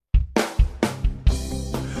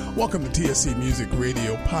Welcome to TSC Music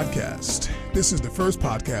Radio Podcast. This is the first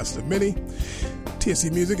podcast of many.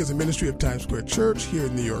 TSC Music is a ministry of Times Square Church here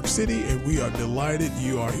in New York City, and we are delighted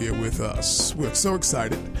you are here with us. We're so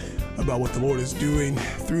excited about what the Lord is doing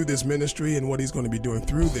through this ministry and what He's going to be doing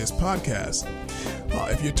through this podcast.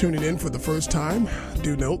 If you're tuning in for the first time,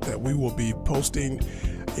 do note that we will be posting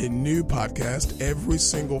a new podcast every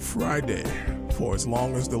single Friday for as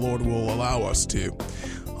long as the Lord will allow us to.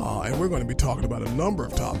 And we're going to be talking about a number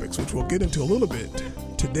of topics, which we'll get into a little bit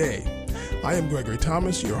today. I am Gregory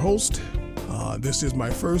Thomas, your host. This is my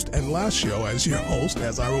first and last show as your host,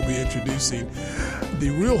 as I will be introducing the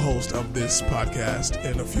real host of this podcast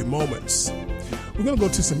in a few moments. We're going to go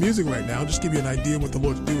to some music right now, just give you an idea of what the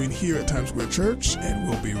Lord's doing here at Times Square Church, and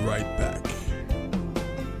we'll be right back.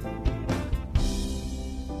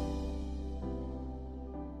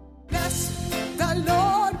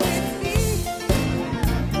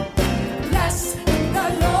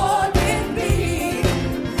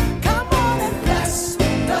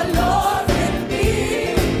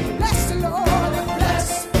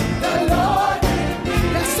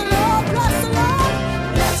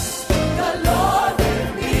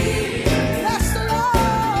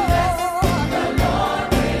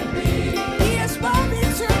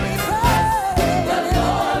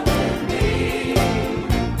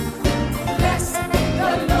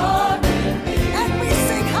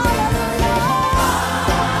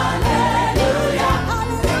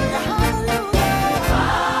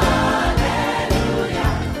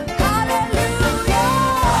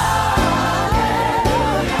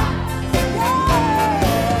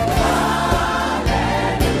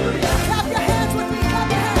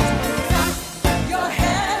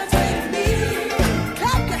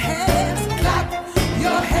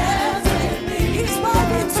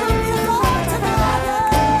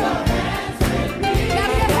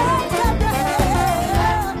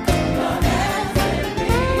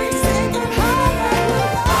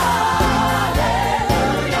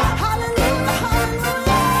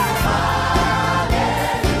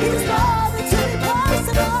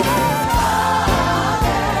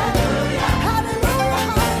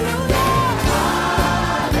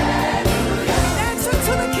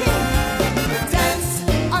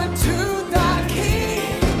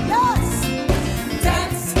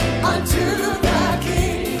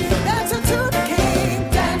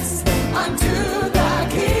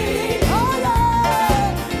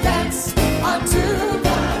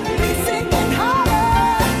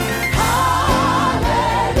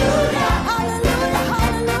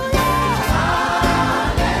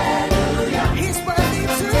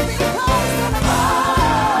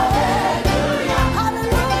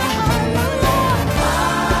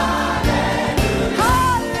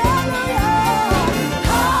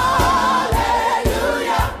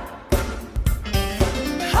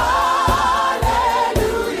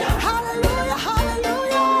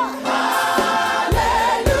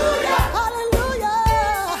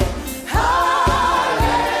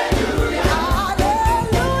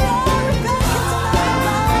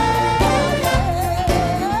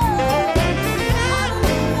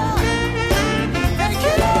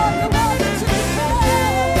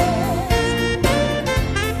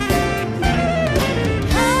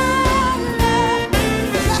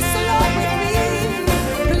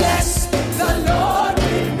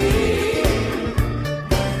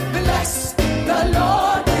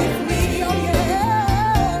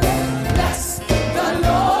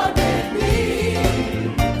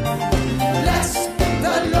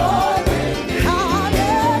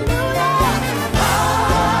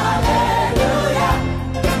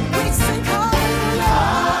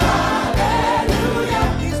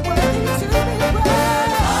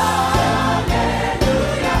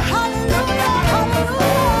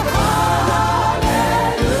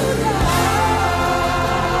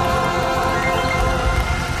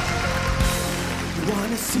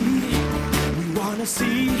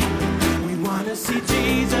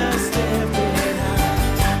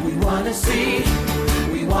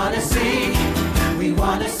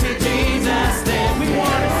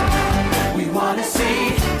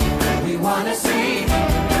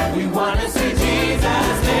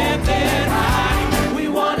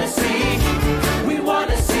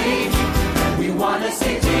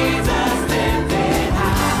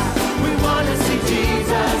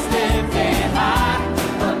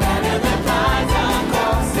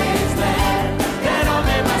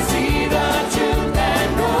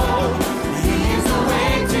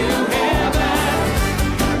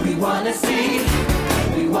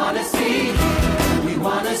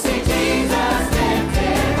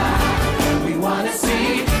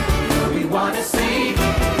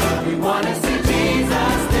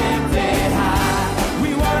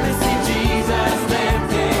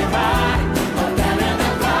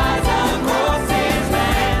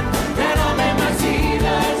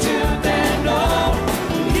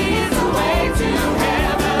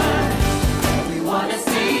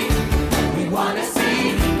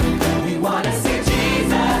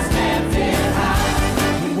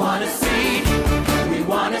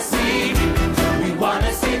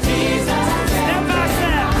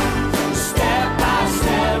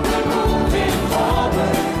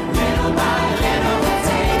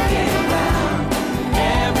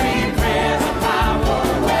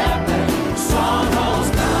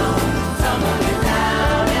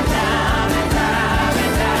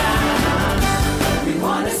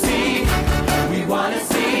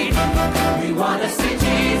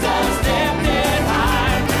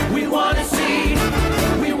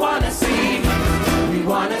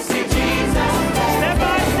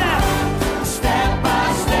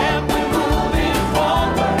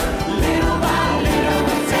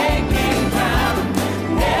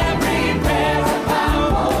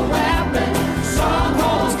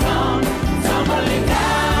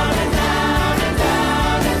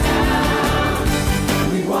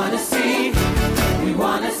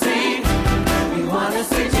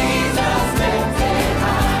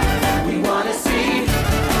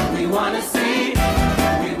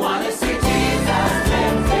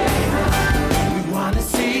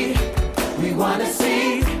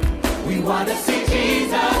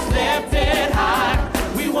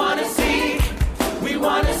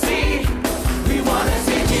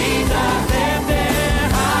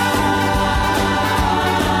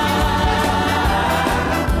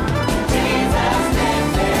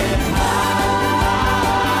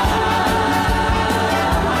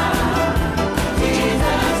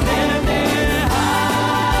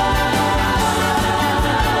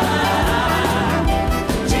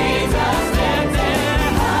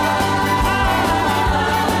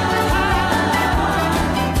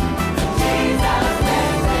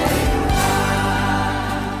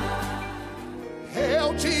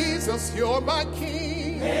 Jesus, you're my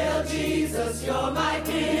King. Hail Jesus, you're my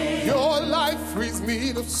King. Your life frees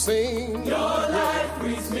me to sing. Your life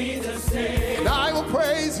frees me to sing. And I will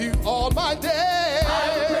praise you all my days.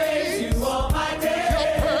 I will praise you all my days.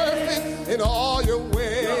 You're perfect in all your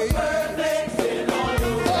ways. You're perfect in all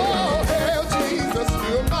your ways. Oh, hail Jesus,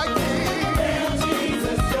 you're my King. Hail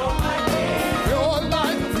Jesus, you're my King. Your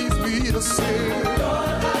life frees me to sing. Your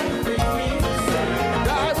life frees me to sing. And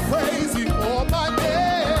I will praise you all my days.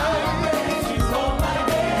 I will praise you all my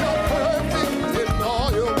days. You're perfect in all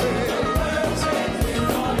your ways. Perfect in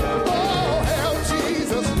all your ways. Oh, hail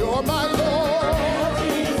Jesus, you're my Lord. Hail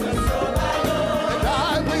Jesus, you're my Lord. And I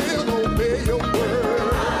will obey your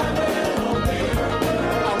word. I will obey your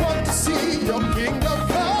word. I want to see your kingdom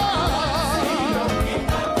come.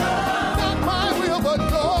 Not my will, but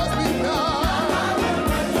yours be done.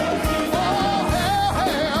 Oh, hail,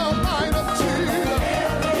 hail, Lion of Judah.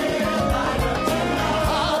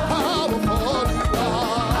 How powerful you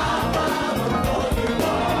are.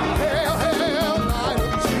 Hail, hail, Lion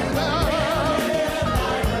of Judah.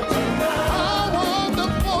 How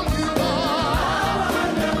wonderful you are.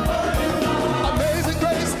 Amazing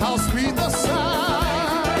grace, how sweet the sound.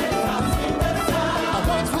 I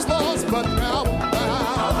once was lost, but now I'm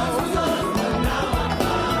found.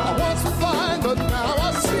 I once was blind, but now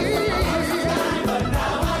I see.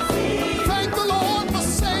 Thank the Lord for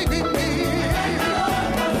saving me.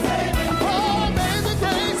 Oh, amazing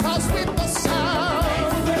grace, how sweet the sound.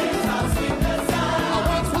 I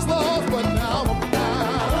once was lost, but now I'm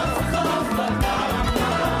found.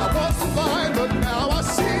 I once was blind, but now I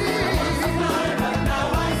see.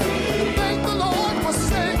 Thank the Lord for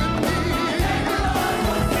saving me.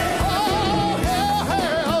 Oh, hail,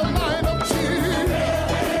 hail, Lion of Judah.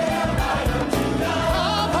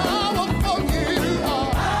 How powerful you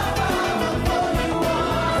are.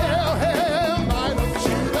 Hail, hail, Lion of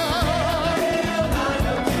Judah.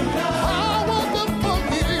 How wonderful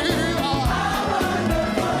you are.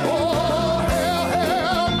 Oh, hail,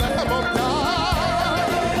 hail, Lamb of God.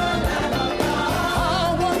 How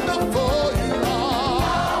wonderful you are.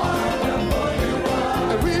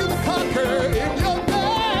 And we will conquer in your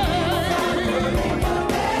name.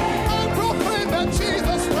 And proclaim that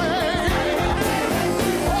Jesus reigns.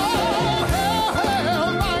 Oh, hail, hail,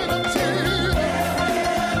 Lion of Judah.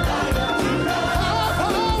 How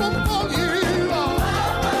powerful you are.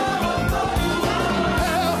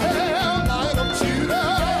 Hail, hail, Lion of Judah.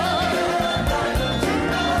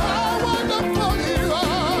 How wonderful you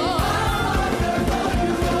are.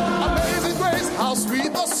 Amazing grace, how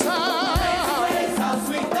sweet the sound. How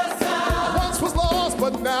sweet the I sound. once was lost,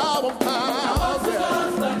 but now I'm found.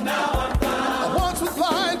 Yeah. But now I'm found. I once was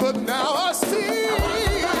blind, but now I see.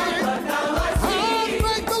 But now I I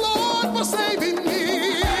thank the Lord for saving me.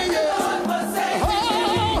 Yeah. for saving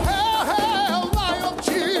Oh, hail, hail, Lion of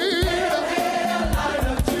Judah. Lion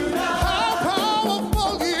of Judah. How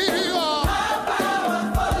powerful you are.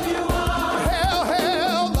 Powerful you are. Hail,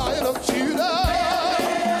 hail, Lion of Judah.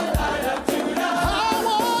 Lion of Judah. How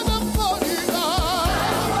wonderful you are.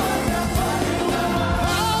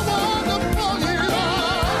 How wonderful you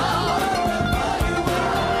are.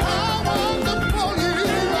 How wonderful you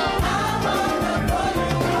are.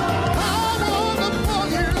 How wonderful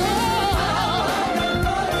you are.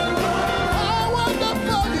 How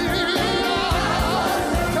wonderful you are.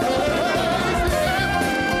 Come on, praise Him.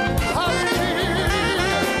 Hallelujah.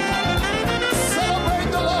 Celebrate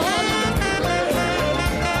the Lord.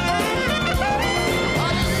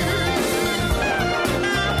 Hallelujah.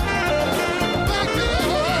 Thank you,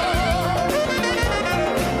 Lord.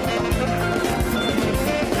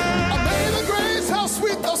 Amazing grace, how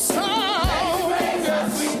sweet the sound.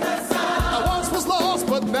 I once was lost,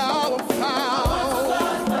 but now I'm found.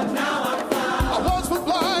 I once was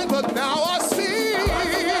blind, but now I see.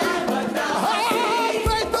 I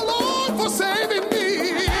thank the Lord for saving me.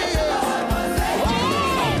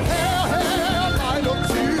 Oh, hail, hail, Lion of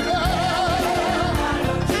Judah.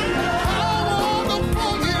 How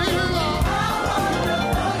wonderful you are.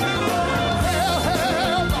 Hail,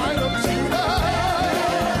 hail, Lion of Judah.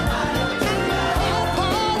 How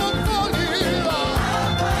powerful you are.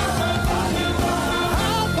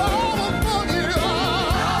 How powerful you are.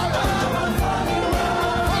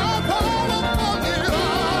 How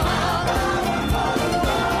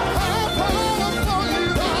powerful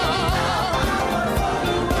you are.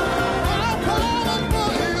 How powerful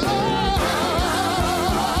you are.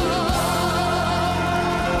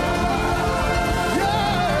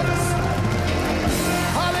 Yes.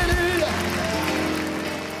 Hallelujah.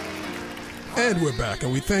 And we're back,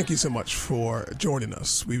 and we thank you so much for joining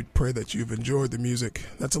us. We pray that you've enjoyed the music.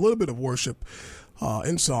 That's a little bit of worship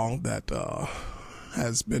in song that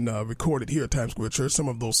has been recorded here at Times Square Church. Some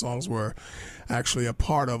of those songs were actually a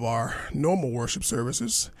part of our normal worship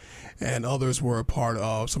services, and others were a part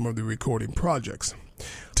of some of the recording projects.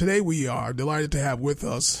 Today we are delighted to have with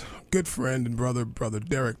us good friend and brother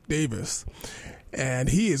Derek Davis, and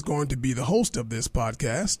he is going to be the host of this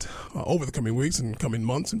podcast over the coming weeks and coming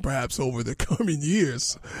months and perhaps over the coming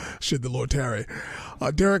years, should the Lord tarry.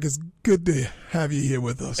 Derek, it's good to have you here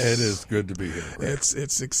with us. It is good to be here, Greg.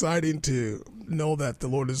 It's exciting to know that the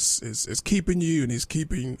Lord is keeping you, and He's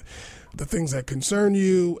keeping the things that concern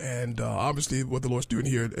you, and obviously what the Lord's doing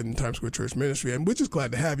here in Times Square Church Ministry. And we're just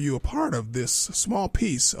glad to have you a part of this small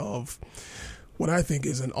piece of what I think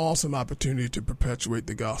is an awesome opportunity to perpetuate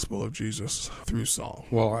the gospel of Jesus through song.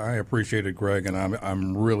 Well, I appreciate it, Greg, and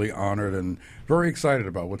I'm really honored and very excited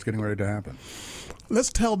about what's getting ready to happen.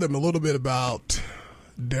 Let's tell them a little bit about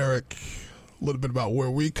Derek, a little bit about where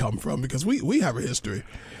we come from, because we have a history.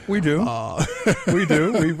 We do. We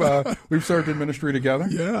do. We've served in ministry together.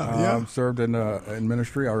 Yeah. Served in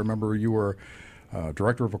ministry. I remember you were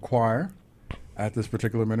director of a choir at this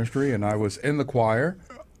particular ministry, and I was in the choir.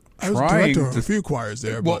 I was director of a few choirs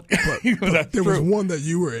there, but there was one that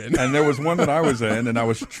you were in. And there was one that I was in, and I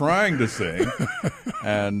was trying to sing.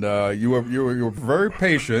 And you were very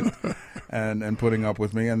patient and putting up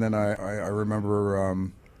with me. And then I remember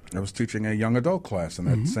I was teaching a young adult class in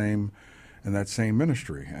that same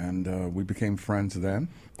ministry, and we became friends then.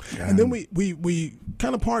 And then we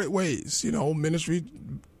kind of parted ways. Ministry,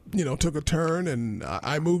 took a turn, and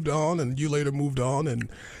I moved on, and you later moved on, and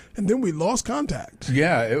then we lost contact.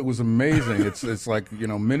 Yeah, it was amazing. It's like,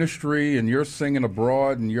 ministry, and you're singing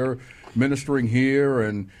abroad, and you're ministering here,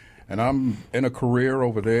 and I'm in a career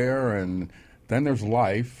over there, and then there's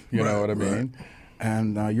life, you know what I mean? Right.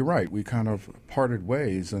 And you're right, we kind of parted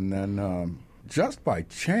ways, and then just by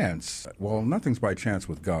chance, well, nothing's by chance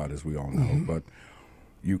with God, as we all know, but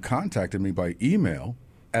you contacted me by email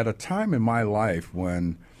at a time in my life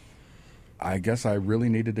when I guess I really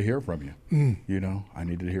needed to hear from you. I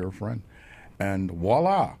needed to hear a friend. And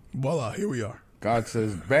voila. Voila, here we are. God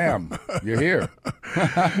says, bam, you're here.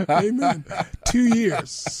 Amen. 2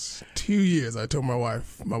 years. 2 years. I told my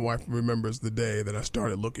wife. My wife remembers the day that I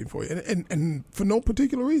started looking for you. And for no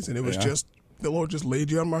particular reason. It was just, the Lord just laid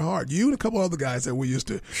you on my heart. You and a couple other guys that we used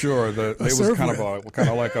to it was kind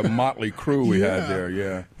of like a motley crew we had there,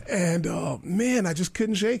 yeah. And, man, I just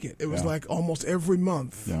couldn't shake it. It was like almost every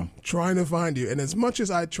month trying to find you. And as much as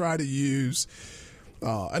I try to use,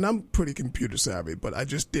 and I'm pretty computer savvy, but I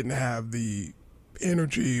just didn't have the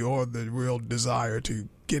energy or the real desire to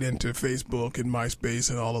get into Facebook and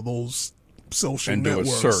MySpace and all of those social networks.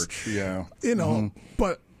 And do a search, yeah.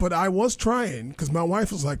 But I was trying, because my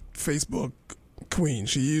wife was like Facebook queen.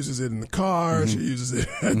 She uses it in the car. She uses it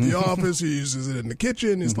at the office. She uses it in the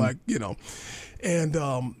kitchen. It's like, And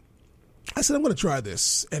I said, I'm going to try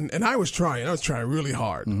this. And I was trying. I was trying really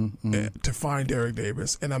hard to find Derek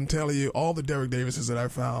Davis. And I'm telling you, all the Derek Davises that I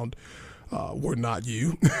found were not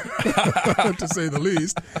you, to say the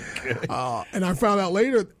least. Okay. And I found out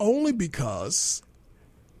later only because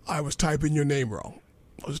I was typing your name wrong.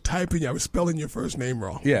 I was spelling your first name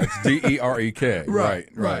wrong. Yeah, it's Derek.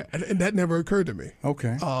 Right. And that never occurred to me.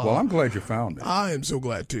 Okay. Well, I'm glad you found it. I am so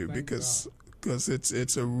glad, too, because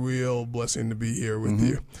it's a real blessing to be here with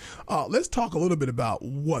you. Let's talk a little bit about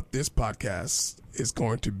what this podcast is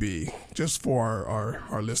going to be, just for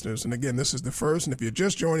our listeners. And again, this is the first, and if you're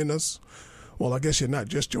just joining us, well, I guess you're not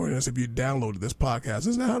just joining us if you downloaded this podcast.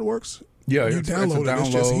 Isn't that how it works? Yeah, it's a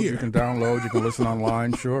download. You can download. You can listen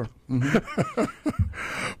online. Sure.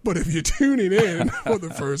 But if you're tuning in for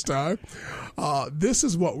the first time, this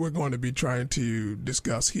is what we're going to be trying to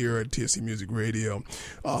discuss here at TSC Music Radio.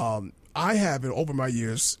 I have, over my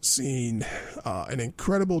years, seen an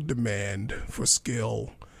incredible demand for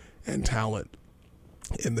skill and talent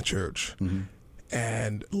in the church.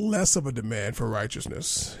 And less of a demand for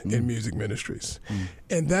righteousness in music ministries.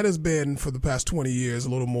 And that has been, for the past 20 years, a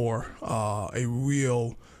little more a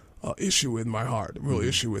real issue in my heart, a real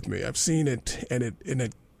issue with me. I've seen it, and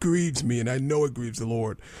it grieves me, and I know it grieves the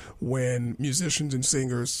Lord, when musicians and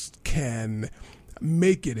singers can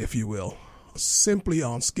make it, if you will, simply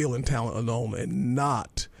on skill and talent alone, and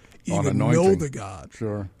not even know the God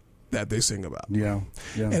that they sing about. Yeah.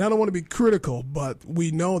 And I don't want to be critical, but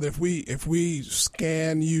we know that if we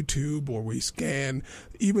scan YouTube or we scan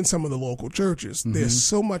even some of the local churches, there's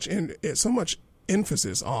so much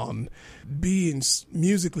emphasis on being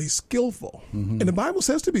musically skillful. And the Bible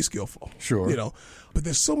says to be skillful. Sure. But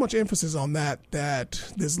there's so much emphasis on that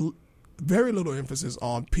there's very little emphasis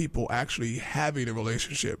on people actually having a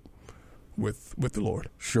relationship with the Lord.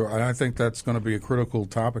 Sure, and I think that's going to be a critical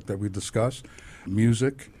topic that we discuss.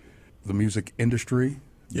 Music, the music industry,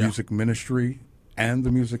 music ministry, and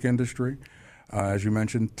the music industry. As you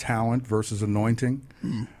mentioned, talent versus anointing.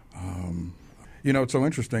 It's so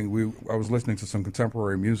interesting. I was listening to some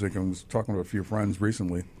contemporary music and was talking to a few friends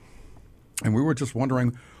recently, and we were just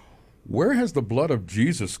wondering, where has the blood of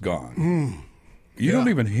Jesus gone? You don't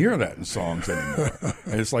even hear that in songs anymore.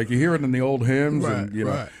 It's like you hear it in the old hymns,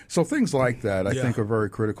 Right. So things like that I think are very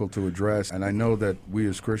critical to address. And I know that we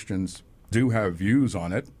as Christians do have views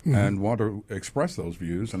on it and want to express those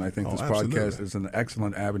views. And I think this podcast is an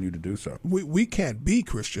excellent avenue to do so. We can't be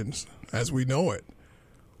Christians as we know it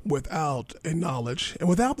without a knowledge and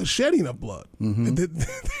without the shedding of blood.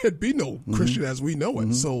 There'd be no Christian as we know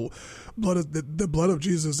it. So the blood of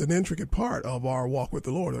Jesus is an intricate part of our walk with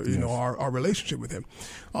the Lord, or, our relationship with him,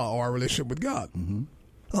 or our relationship with God.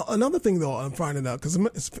 Another thing, though, I'm finding out, because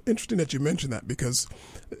it's interesting that you mentioned that, because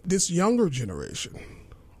this younger generation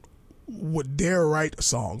would dare write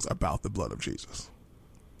songs about the blood of Jesus.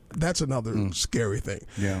 That's another scary thing.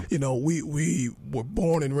 Yeah. We were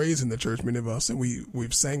born and raised in the church, many of us, and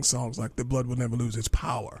we've sang songs like "The blood will never lose its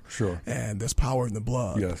power." Sure. And there's power in the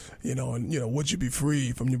blood. Yes. Would you be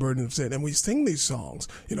free from your burden of sin? And we sing these songs.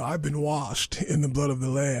 I've been washed in the blood of the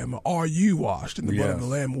Lamb. Are you washed in the blood of the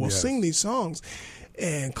Lamb? We'll sing these songs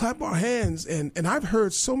and clap our hands. And I've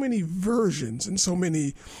heard so many versions and so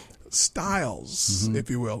many styles, if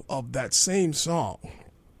you will, of that same song.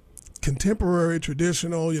 Contemporary,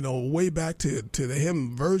 traditional, way back to the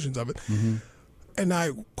hymn versions of it. And I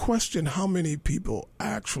question how many people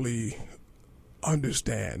actually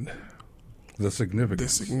understand the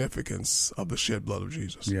significance of the shed blood of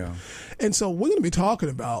Jesus. Yeah. And so we're going to be talking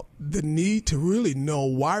about the need to really know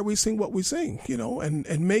why we sing what we sing,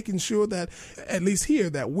 and making sure that, at least here,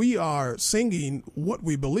 that we are singing what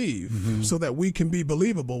we believe so that we can be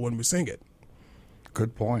believable when we sing it.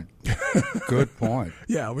 Good point. Good point.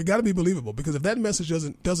 Yeah, we got to be believable, because if that message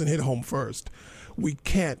doesn't hit home first, we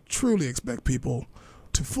can't truly expect people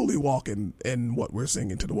to fully walk in what we're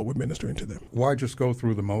singing to them, what we're ministering to them. Why just go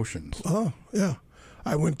through the motions? Yeah.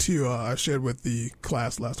 I went to, I shared with the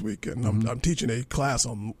class last week, and I'm teaching a class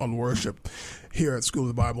on worship here at School of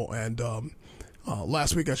the Bible, and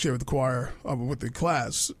last week I shared with the choir, with the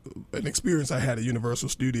class, an experience I had at Universal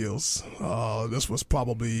Studios. This was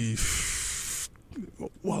probably...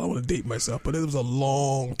 Well, I want to date myself, but it was a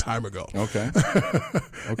long time ago. Okay.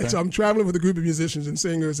 And so I'm traveling with a group of musicians and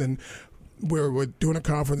singers, and we're doing a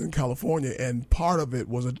conference in California, and part of it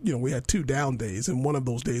was, we had 2 down days, and one of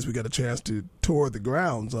those days we got a chance to tour the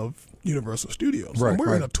grounds of Universal Studios. Right, and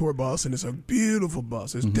we're in a tour bus, and it's a beautiful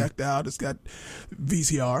bus. It's decked out. It's got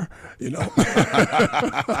VCR,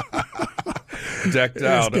 Decked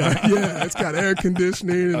out. It's got air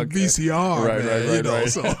conditioning and VCR. Right.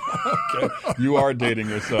 So. Okay. You are dating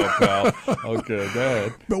yourself, pal. Okay, go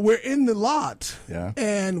ahead. But we're in the lot,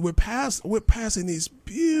 and we're passing these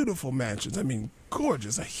beautiful mansions. I mean,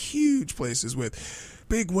 gorgeous, huge places with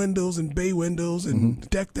big windows and bay windows and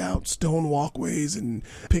decked out stone walkways and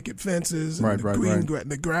picket fences. And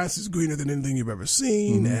the grass is greener than anything you've ever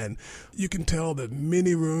seen, and you can tell that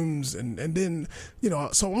many rooms. And then,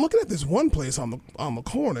 so I'm looking at this one place on the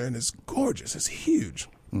corner, and it's gorgeous. It's huge.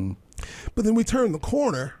 But then we turn the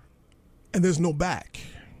corner, and there's no back.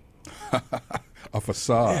 A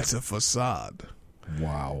facade. It's a facade.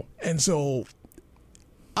 Wow. And so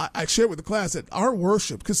I shared with the class that our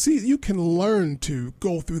worship, because see, you can learn to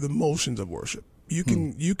go through the motions of worship. You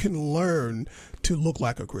can learn to look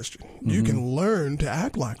like a Christian. You can learn to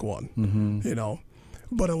act like one,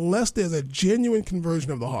 But unless there's a genuine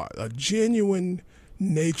conversion of the heart, a genuine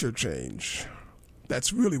nature change,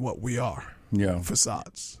 that's really what we are. Yeah.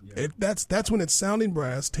 Facades. Yeah. That's when it's sounding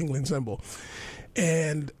brass, tingling cymbal.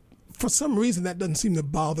 And for some reason, that doesn't seem to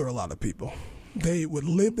bother a lot of people. They would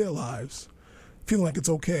live their lives feeling like it's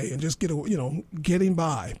okay and just getting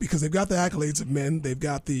by, because they've got the accolades of men, they've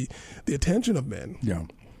got the attention of men. Yeah.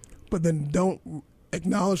 But then don't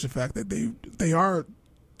acknowledge the fact that they are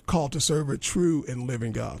called to serve a true and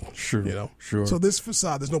living God. Sure. Sure. So this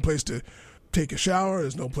facade, there's no place to take a shower,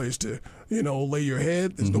 there's no place to, lay your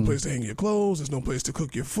head, there's no place to hang your clothes, there's no place to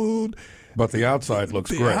cook your food. But the outside looks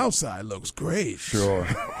great. The outside looks great. Sure.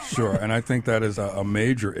 And I think that is a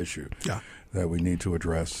major issue. Yeah. That we need to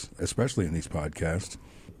address, especially in these podcasts.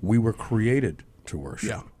 We were created to worship.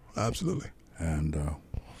 Yeah, absolutely. And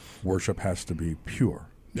worship has to be pure.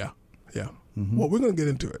 Yeah. Well, we're going to get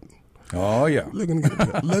into it. Oh, yeah. We're going to get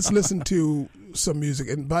into it. Let's listen to some music.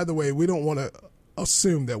 And by the way, we don't want to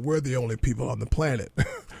assume that we're the only people on the planet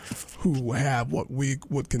who have what we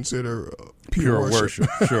would consider Pure worship.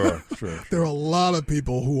 Sure. There are a lot of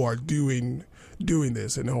people who are doing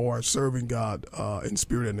this and who are serving God in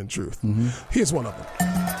spirit and in truth. Here's one of them.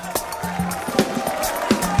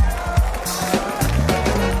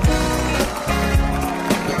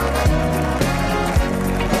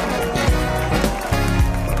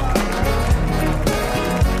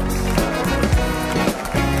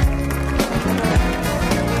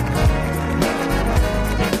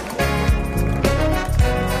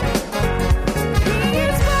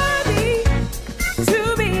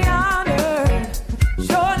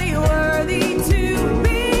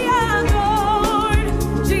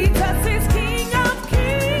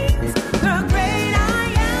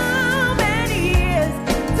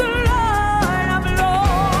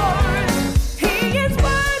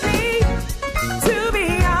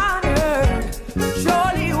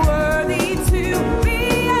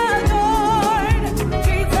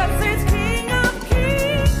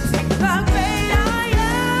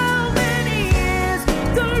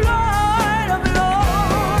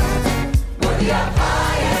 Yeah.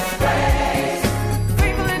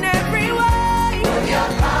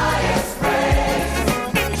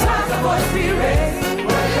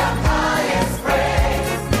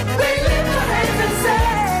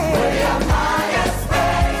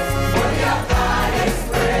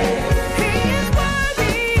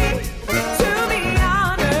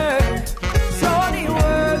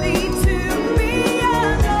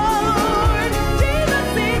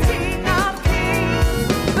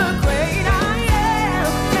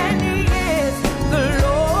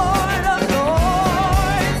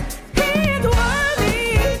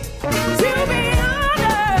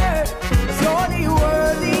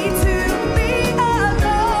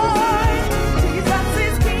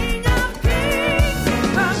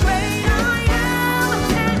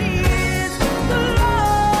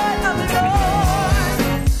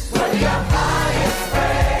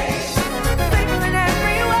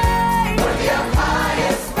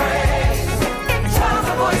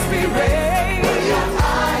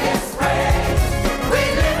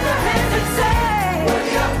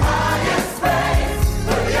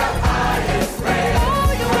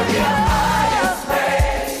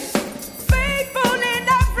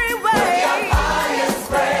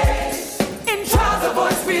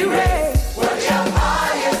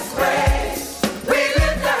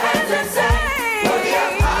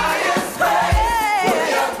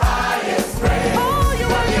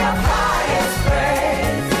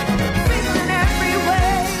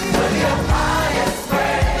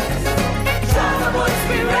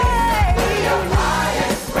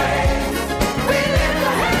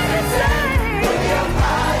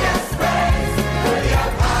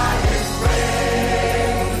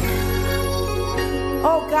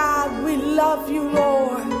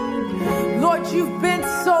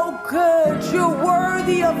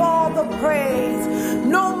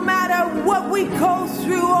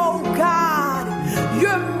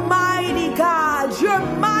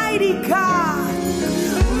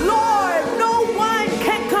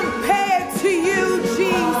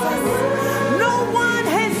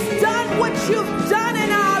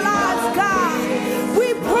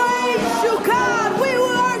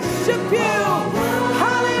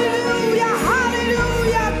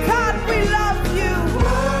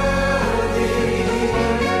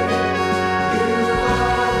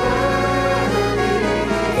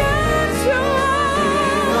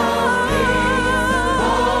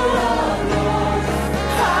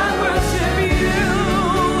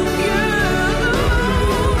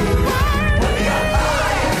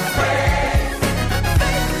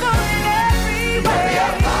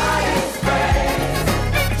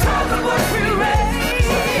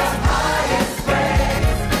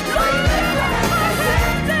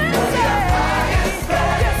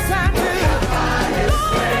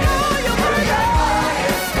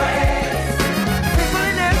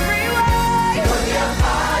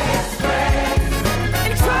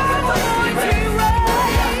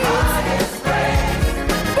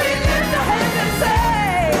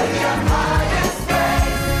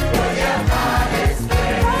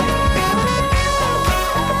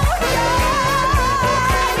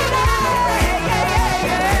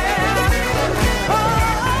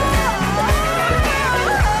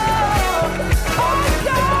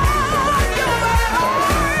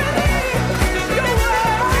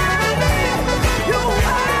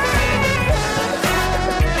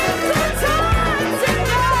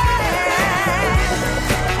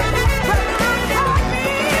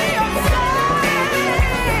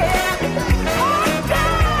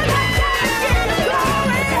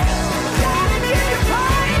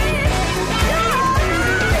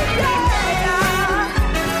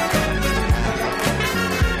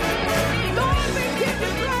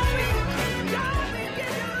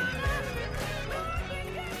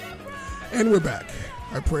 And we're back.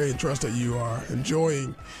 I pray and trust that you are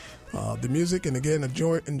enjoying the music, and again,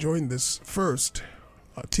 enjoying this first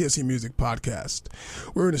TSC Music podcast.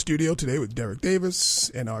 We're in the studio today with Derek Davis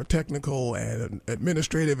and our technical and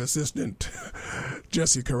administrative assistant,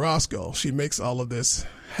 Jessie Carrasco. She makes all of this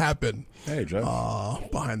happen. Hey, Jeff.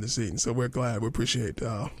 Behind the scenes. So we're glad. We appreciate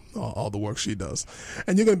all the work she does.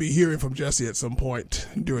 And you're going to be hearing from Jessie at some point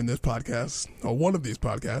during this podcast, or one of these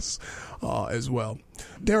podcasts as well.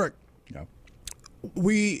 Derek, Yeah.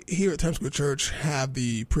 we here at Times Square Church have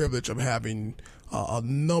the privilege of having a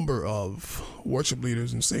number of worship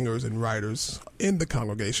leaders and singers and writers in the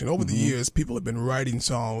congregation. Over the years, people have been writing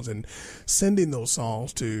songs and sending those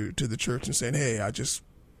songs to the church and saying, hey,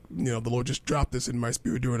 the Lord just dropped this in my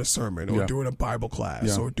spirit during a sermon or during a Bible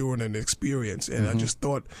class or during an experience. And I just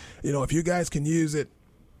thought, if you guys can use it,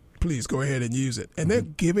 please go ahead and use it. And they're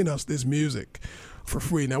giving us this music for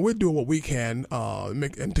free. Now, we're doing what we can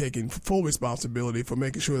and taking full responsibility for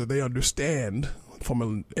making sure that they understand from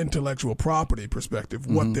an intellectual property perspective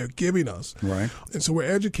what they're giving us. Right. And so we're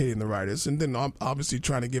educating the writers and then obviously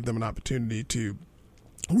trying to give them an opportunity to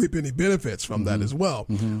reap any benefits from that as well.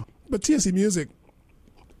 But TSC Music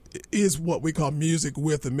is what we call music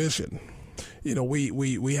with a mission.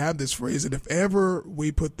 We have this phrase that if ever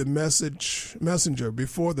we put the messenger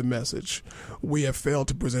before the message, we have failed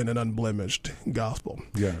to present an unblemished gospel.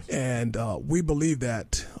 Yes. And we believe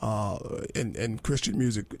that in Christian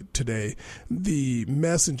music today, the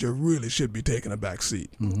messenger really should be taking a back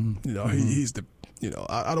seat. He's the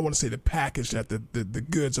I don't want to say the package that the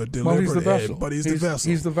goods are delivered Well, he's the vessel. in, but he's the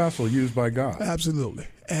vessel. He's the vessel used by God. Absolutely.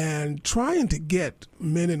 And trying to get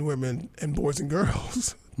men and women and boys and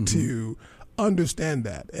girls to understand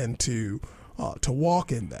that and to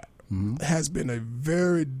walk in that has been a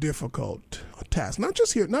very difficult task. Not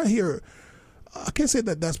here. I can't say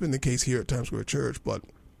that that's been the case here at Times Square Church, but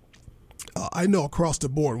I know across the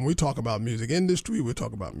board when we talk about music industry, we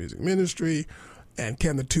talk about music ministry, and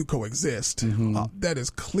can the two coexist? That is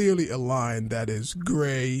clearly a line that is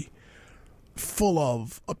gray, full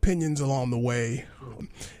of opinions along the way,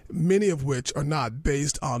 many of which are not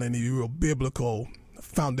based on any real biblical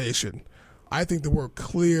foundation. I think the word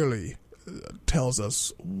clearly tells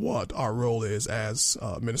us what our role is as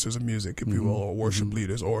ministers of music, if you will, or worship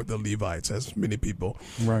leaders, or the Levites, as many people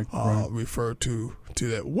refer to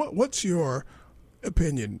that. What's your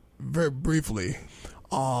opinion, very briefly,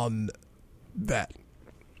 on that?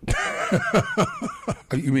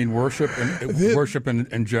 You mean worship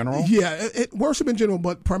in general? Yeah, worship in general,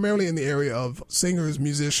 but primarily in the area of singers,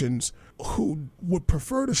 musicians who would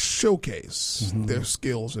prefer to showcase their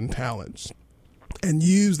skills and talents and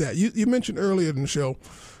use that. You mentioned earlier in the show,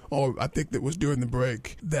 or I think that was during the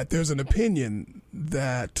break, that there's an opinion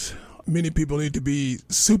that many people need to be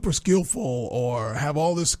super skillful or have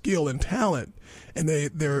all this skill and talent, and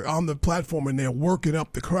they're on the platform and they're working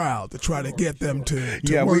up the crowd to try to get them to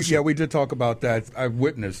worship. We did talk about that. I've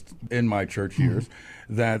witnessed in my church years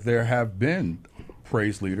that there have been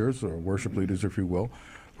praise leaders or worship leaders, if you will,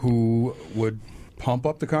 who would pump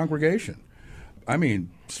up the congregation. I mean,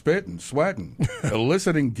 spitting, sweating,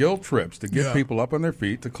 eliciting guilt trips to get people up on their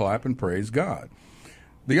feet to clap and praise God.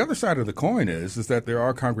 The other side of the coin is that there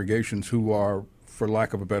are congregations who are, for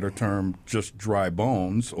lack of a better term, just dry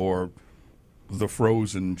bones or the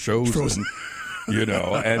frozen chosen,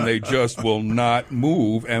 and they just will not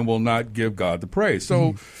move and will not give God the praise.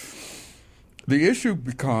 So the issue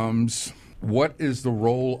becomes, what is the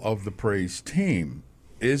role of the praise team?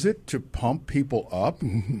 Is it to pump people up?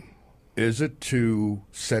 Is it to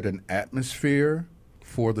set an atmosphere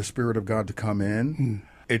for the Spirit of God to come in?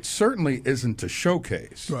 It certainly isn't to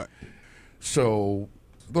showcase. Right. So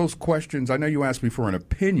those questions, I know you asked me for an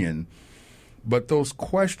opinion, but those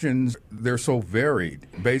questions, they're so varied,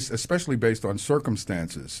 especially based on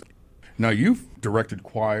circumstances. Now, you've directed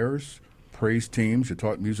choirs, praise teams, you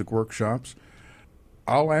taught music workshops.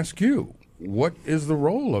 I'll ask you, what is the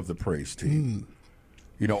role of the praise team?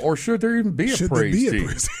 Or should there even be a praise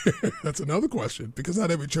team? That's another question, because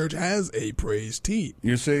not every church has a praise team.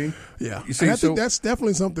 You see? Yeah. You see, and I think that's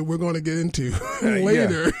definitely something we're going to get into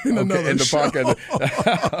later in another show.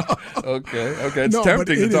 Podcast. Okay. It's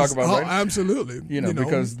tempting to talk about, right? Absolutely.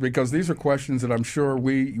 Because these are questions that I'm sure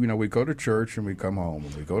we go to church and we come home,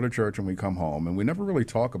 and we go to church and we come home, and we never really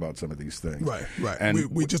talk about some of these things. Right.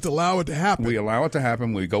 And we just allow it to happen. We allow it to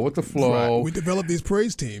happen. We go with the flow. Right. We develop these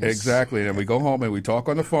praise teams. Exactly. And we go home and we talk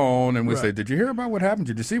on the phone and we say, did you hear about what happened?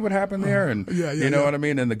 Did you see what happened there? And you know what I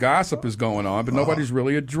mean? And the gossip is going on, but nobody's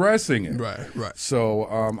really addressing it. Right.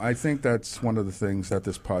 So I think that's one of the things that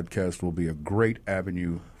this podcast will be a great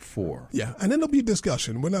avenue for. Yeah, and then there'll be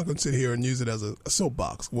discussion. We're not going to sit here and use it as a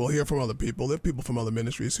soapbox. We'll hear from other people. There are people from other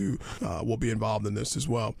ministries who will be involved in this as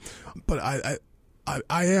well. But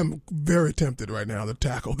I am very tempted right now to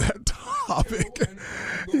tackle that topic,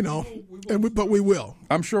 but we will.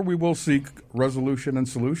 I'm sure we will seek resolution and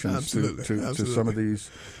solutions Absolutely. to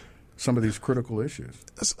some of these critical issues.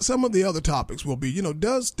 Some of the other topics will be,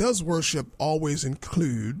 does worship always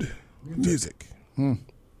include music?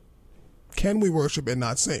 Can we worship and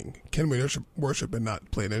not sing? Can we worship and not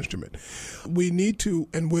play an instrument? We need to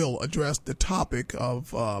and will address the topic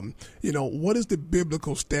of, what is the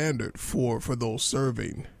biblical standard for those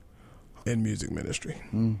serving in music ministry?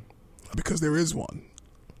 Because there is one.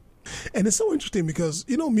 And it's so interesting because,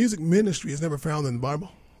 music ministry is never found in the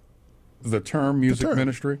Bible. The term music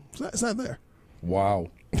ministry? It's not there. Wow.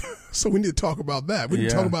 So we need to talk about that. We need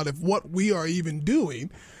to talk about if what we are even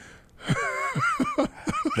doing.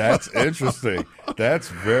 That's interesting. That's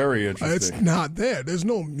very interesting. It's not there. There's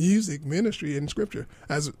no music ministry in Scripture.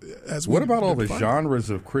 What about all the genres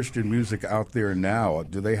of Christian music out there now?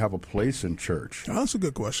 Do they have a place in church? Oh, that's a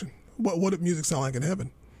good question. What if music sound like in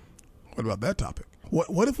heaven? What about that topic?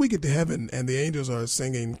 What if we get to heaven and the angels are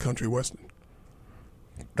singing country western?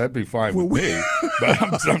 That'd be fine with me.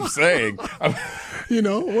 But I'm saying.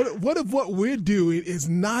 What if what we're doing is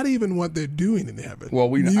not even what they're doing in heaven? Well,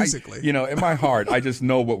 musically. In my heart, I just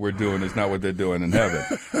know what we're doing is not what they're doing in heaven.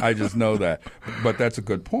 I just know that. But that's a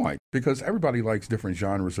good point because everybody likes different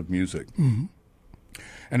genres of music. Mm-hmm.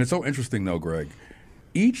 And it's so interesting, though, Greg.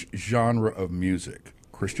 Each genre of music,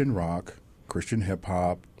 Christian rock, Christian hip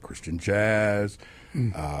hop, Christian jazz,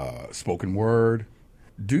 spoken word,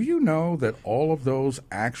 do you know that all of those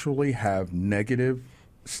actually have negative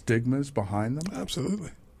stigmas behind them?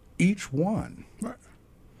 Absolutely. Each one. Right.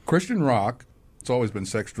 Christian rock, it's always been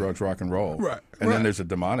sex, drugs, rock and roll. Right. And then there's a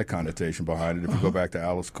demonic connotation behind it if you go back to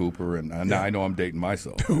Alice Cooper. And now I know I'm dating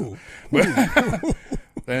myself.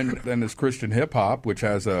 Then there's Christian hip hop, which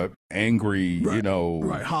has a angry,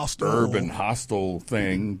 hostile, urban, hostile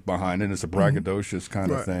thing behind it. It's a braggadocious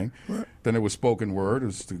kind of thing. Right. Then it was spoken word.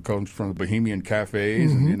 It comes from the Bohemian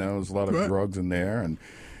cafes, and there's a lot of drugs in there.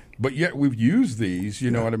 But yet we've used these,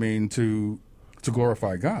 you know what I mean, to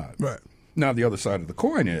glorify God. Right. Now the other side of the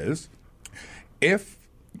coin is, if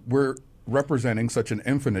we're representing such an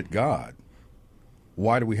infinite God,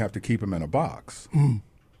 why do we have to keep him in a box?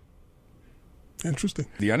 Interesting.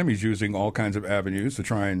 The enemy's using all kinds of avenues to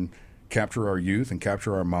try and capture our youth and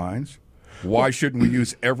capture our minds. Why shouldn't we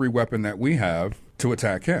use every weapon that we have to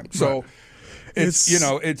attack him? So it's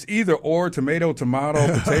either or, tomato,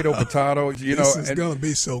 potato, potato. This is going to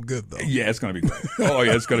be so good, though. Yeah, it's going to be good. Oh,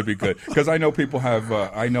 yeah, it's going to be good because I know people have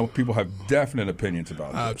definite opinions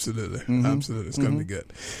about this. Absolutely, absolutely, it's going to be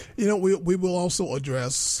good. We will also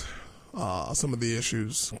address some of the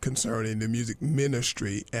issues concerning the music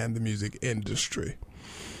ministry and the music industry.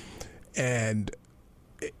 And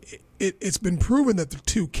it's been proven that the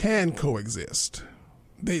two can coexist.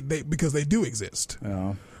 Because they do exist.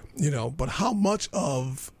 Yeah. But how much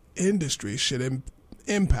of industry should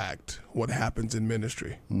impact what happens in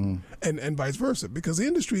ministry? And vice versa, because the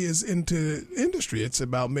industry is into industry. It's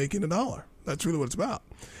about making a dollar. That's really what it's about.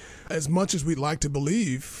 As much as we'd like to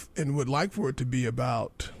believe and would like for it to be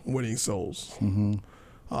about winning souls,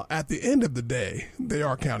 at the end of the day, they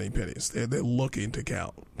are counting pennies. They're looking to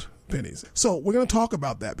count pennies. So we're going to talk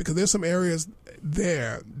about that because there's some areas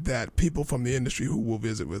there that people from the industry who will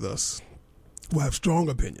visit with us will have strong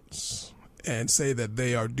opinions and say that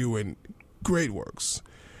they are doing great works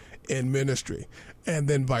in ministry. And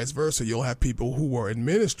then vice versa, you'll have people who are in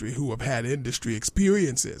ministry who have had industry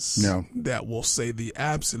experiences that will say the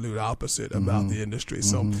absolute opposite about the industry.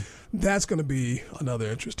 So that's going to be another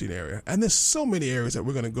interesting area. And there's so many areas that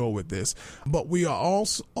we're going to go with this, but we are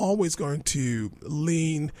also always going to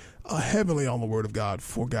lean heavily on the Word of God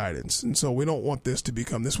for guidance. And so we don't want this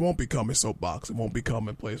won't become a soapbox. It won't become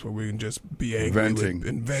a place where we can just be angry inventing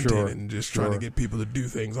and just trying to get people to do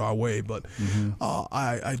things our way. But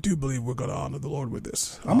I do believe we're going to honor the Lord with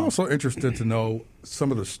this. I'm also interested to know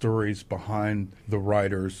some of the stories behind the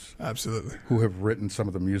writers absolutely who have written some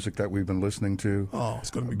of the music that we've been listening to. Oh,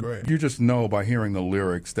 it's going to be great. You just know by hearing the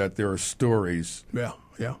lyrics that there are stories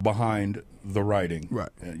behind the writing. Right.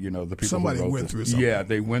 The people somebody who wrote went this. through something. Yeah,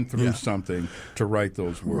 they went through something to write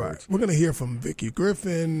those words. Right. We're going to hear from Vicki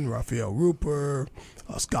Griffin, Raphael Rupert,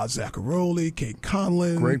 Scott Zaccaroli, Kate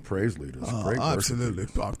Conlin. Great praise leaders. Great absolutely.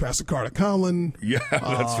 Pastor Carter Conlin. Yeah,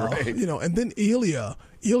 that's right. And then Elia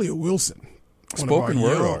Wilson. Spoken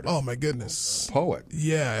word artist. Oh, my goodness. Poet.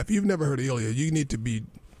 Yeah, if you've never heard Elia, you need to be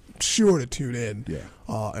sure to tune in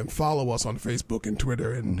and follow us on Facebook and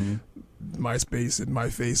Twitter and MySpace and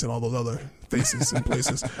MyFace and all those other faces and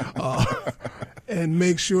places. And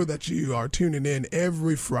make sure that you are tuning in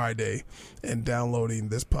every Friday and downloading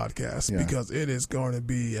this podcast because it is going to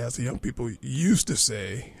be, as the young people used to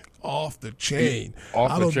say, off the chain.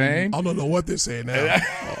 Off the chain? I don't know what they're saying now.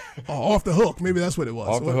 Off the hook. Maybe that's what it was.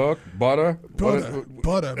 Off the hook. Butter.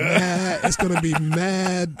 Butter. Mad. It's going to be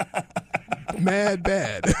mad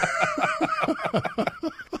bad.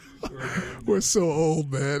 We're so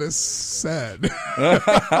old, man. It's sad.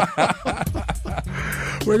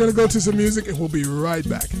 We're going to go to some music and we'll be right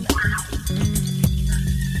back.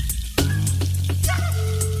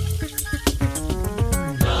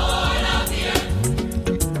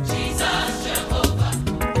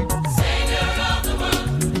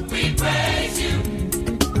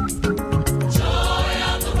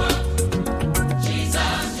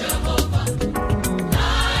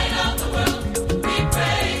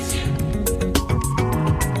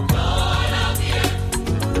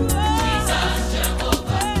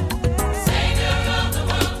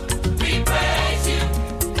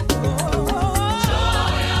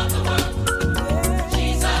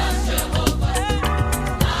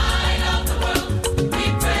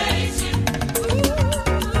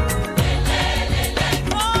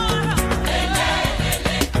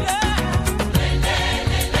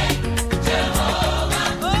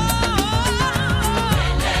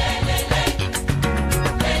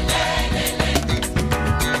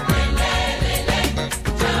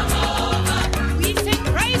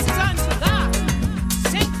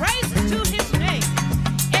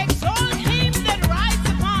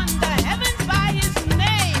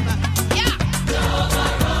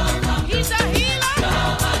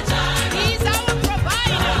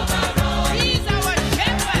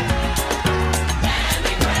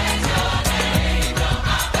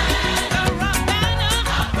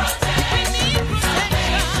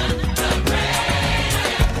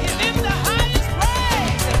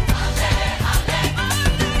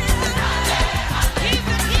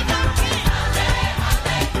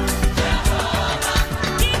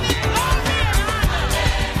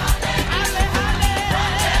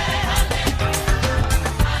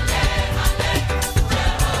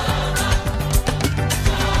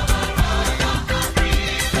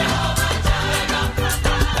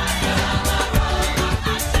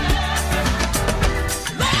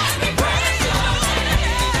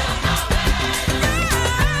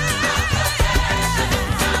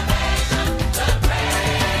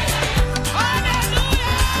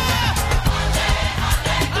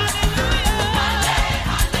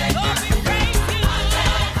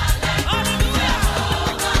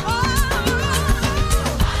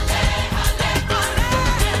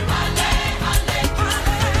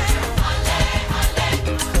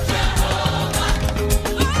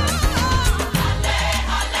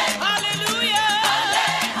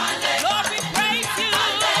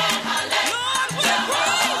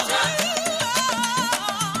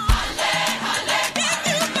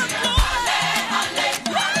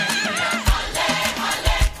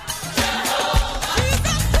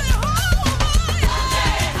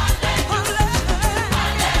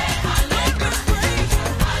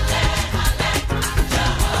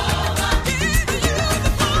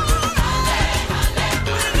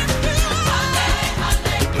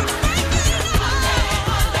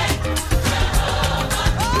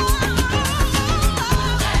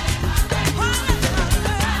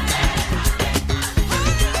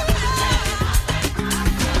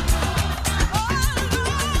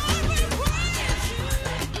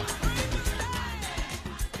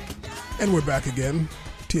 And we're back again,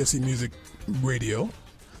 TSC Music Radio,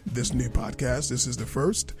 this new podcast. This is the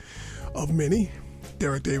first of many.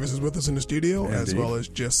 Derek Davis is with us in the studio, as well as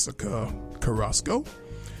Jessica Carrasco.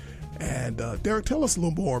 And Derek, tell us a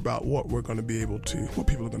little more about what people are going to be able to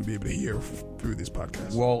hear through this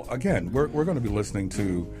podcast. Well, again, we're going to be listening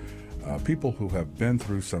to people who have been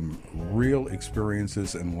through some real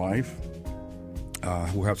experiences in life,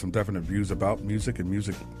 who have some definite views about music and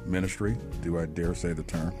music ministry. Do I dare say the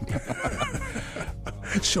term?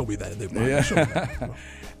 Show me that. Yeah. Show me that.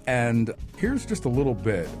 And here's just a little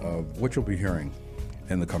bit of what you'll be hearing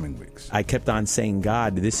in the coming weeks. I kept on saying,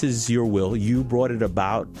 God, this is your will. You brought it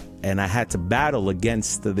about, and I had to battle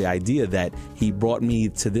against the idea that he brought me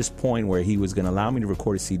to this point where he was going to allow me to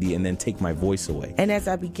record a CD and then take my voice away. And as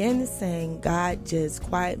I began to sing, God just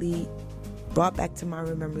quietly brought back to my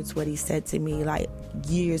remembrance what he said to me like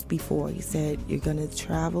years before. He said, you're going to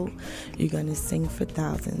travel, you're going to sing for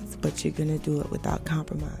thousands, but you're going to do it without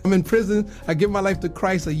compromise. I'm in prison. I give my life to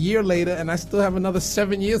Christ a year later, and I still have another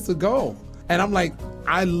 7 years to go. And I'm like,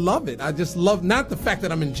 I love it. I just love not the fact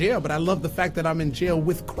that I'm in jail, but I love the fact that I'm in jail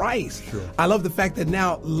with Christ. Sure. I love the fact that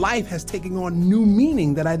now life has taken on new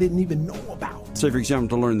meaning that I didn't even know about. Say, for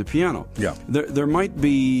example, to learn the piano. Yeah. There might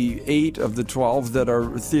be 8 of the 12 that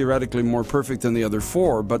are theoretically more perfect than the other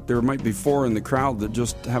 4, but there might be 4 in the crowd that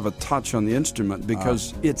just have a touch on the instrument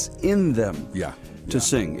because it's in them to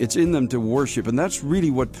sing. It's in them to worship. And that's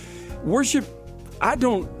really what worship. I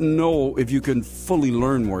don't know if you can fully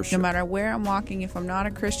learn worship. No matter where I'm walking, if I'm not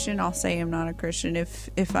a Christian, I'll say I'm not a Christian.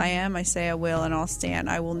 If I am, I say I will, and I'll stand.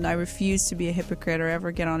 I refuse to be a hypocrite or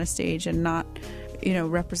ever get on a stage and not,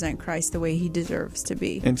 represent Christ the way he deserves to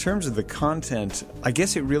be. In terms of the content, I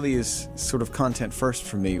guess it really is sort of content first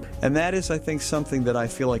for me. And that is, I think, something that I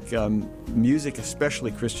feel like music,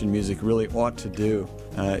 especially Christian music, really ought to do.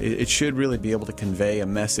 It should really be able to convey a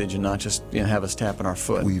message and not just have us tapping our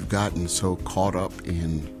foot. We've gotten so caught up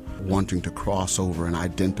in wanting to cross over and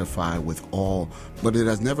identify with all, but it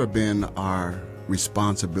has never been our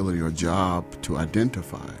responsibility or job to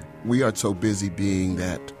identify. We are so busy being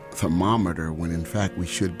that thermometer when in fact we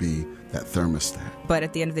should be that thermostat. But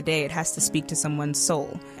at the end of the day, it has to speak to someone's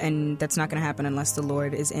soul, and that's not going to happen unless the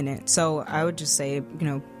Lord is in it. So I would just say,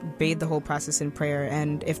 bathe the whole process in prayer,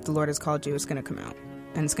 and if the Lord has called you, it's going to come out,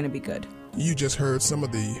 and it's going to be good. You just heard some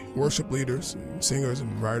of the worship leaders, and singers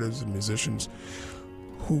and writers and musicians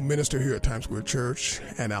who minister here at Times Square Church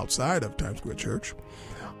and outside of Times Square Church.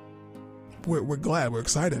 We're glad, we're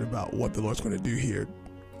excited about what the Lord's going to do here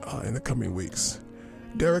in the coming weeks.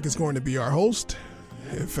 Derek is going to be our host,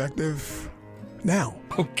 effective now.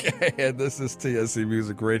 Okay, and this is TSC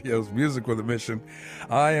Music Radio's Music with a Mission.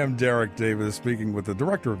 I am Derek Davis, speaking with the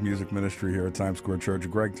Director of Music Ministry here at Times Square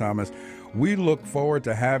Church, Greg Thomas. We look forward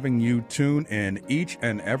to having you tune in each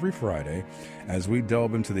and every Friday as we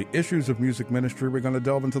delve into the issues of music ministry. We're going to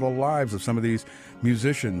delve into the lives of some of these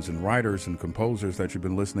musicians and writers and composers that you've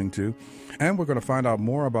been listening to. And we're going to find out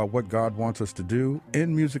more about what God wants us to do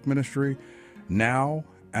in music ministry now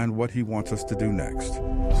and what he wants us to do next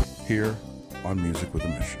here on Music with a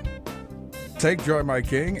Mission. Take joy, my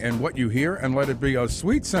King, in what you hear, and let it be a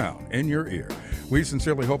sweet sound in your ear. We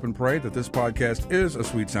sincerely hope and pray that this podcast is a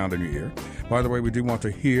sweet sound in your ear. By the way, we do want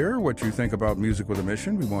to hear what you think about Music with a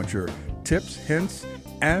Mission. We want your tips, hints,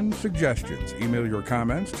 and suggestions. Email your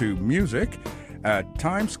comments to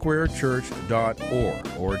music@timesquarechurch.org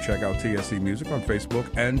or check out TSC Music on Facebook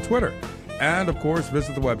and Twitter. And, of course,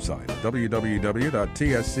 visit the website,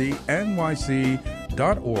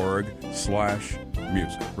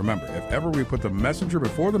 www.tscnyc.org/music. Remember, if ever we put the messenger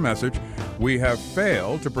before the message, we have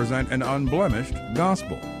failed to present an unblemished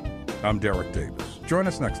gospel. I'm Derek Davis. Join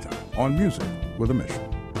us next time on Music with a Mission.